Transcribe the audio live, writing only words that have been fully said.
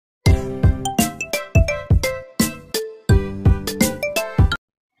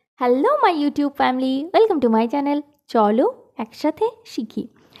Hello my YouTube family, welcome to my channel. চলো একসাথে শিখি।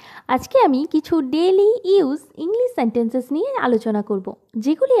 আজকে আমি কিছু ডেইলি ইউজ ইংলিশ সেন্টেন্সেস নিয়ে আলোচনা করব,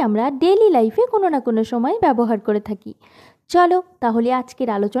 যেগুলি আমরা ডেইলি লাইফে কোনো না কোনো সময় ব্যবহার করে থাকি। চলো তাহলে আজকের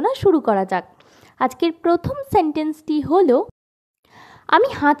আলোচনা শুরু করা যাক। আজকের প্রথম সেন্টেন্সটি হলো, আমি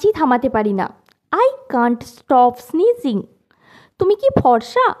হাঁচি থামাতে পারি না। I can't stop sneezing. তুমি কি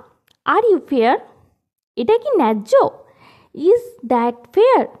ফর্সা? Are you fair? এটা কি ন্যায্য? Is that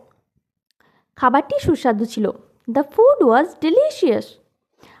fair? খাবারটি সুস্বাদু ছিল। The food was delicious.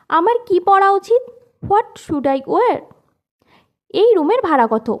 আমার কি পরা উচিত? What should I were? এই রুমের ভাড়া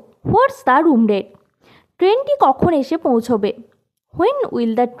কত? What's the room rate? ট্রেনটি কখন এসে পৌঁছবে? When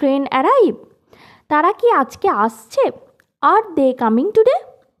will the train arrive? তারা কি আজকে আসছে? আর দে কামিং টুডে?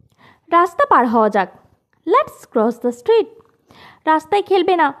 রাস্তা পার হওয়া যাক। Let's cross the street. রাস্তায়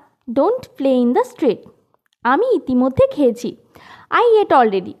খেলবে না। Don't play in the street. আমি ইতিমধ্যে খেয়েছি। I ate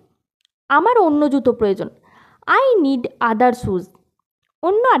already. আমার অন্য জুতো প্রয়োজন। I need other shoes.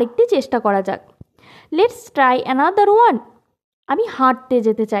 অন্য আরেকটি চেষ্টা করা যাক। Let's try another one. আমি হাঁটতে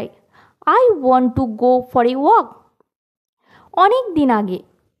যেতে চাই। I want to go for a walk. অনেক দিন আগে।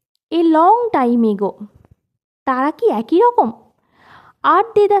 এ লং টাইম এগো। তারা কি একই রকম? আর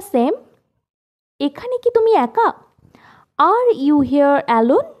দে দ্য সেম? এখানে কি তুমি একা? Are you here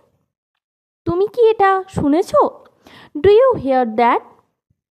alone? তুমি কি এটা শুনেছ? Do you here that?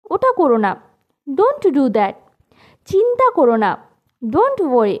 ওটা করো না। Don't do that. চিন্তা করো না। Don't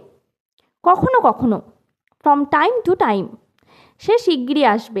worry. কখনো কখনো। From time to time. সে শিগগিরই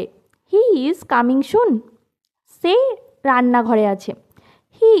আসবে। He is coming soon. সে রান্নাঘরে আছে।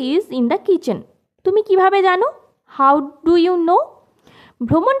 He is in the kitchen. তুমি কিভাবে জানো? How do you know?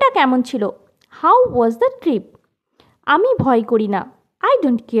 ভ্রমণটা কেমন ছিল? How was the trip? আমি ভয় করি না। I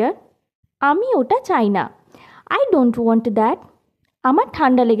don't care. আমি ওটা চাই না। I don't want that. আমার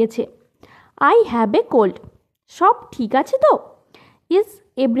ঠান্ডা লেগেছে। I have a cold. সব ঠিক আছে তো? Is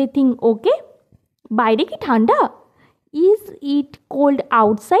everything okay? বাইরে কি ঠান্ডা? Is it cold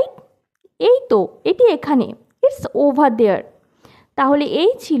outside? এই তো, এটি এখানে। ইটস ওভার দেয়ার। তাহলে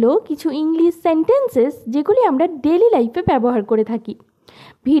এই ছিল কিছু ইংলিশ সেন্টেন্সেস যেগুলি আমরা ডেলি লাইফে ব্যবহার করে থাকি।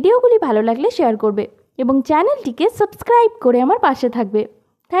 ভিডিওগুলি ভালো লাগলে শেয়ার করবে এবং চ্যানেলটিকে সাবস্ক্রাইব করে আমার পাশে থাকবে।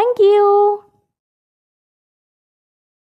 Thank you.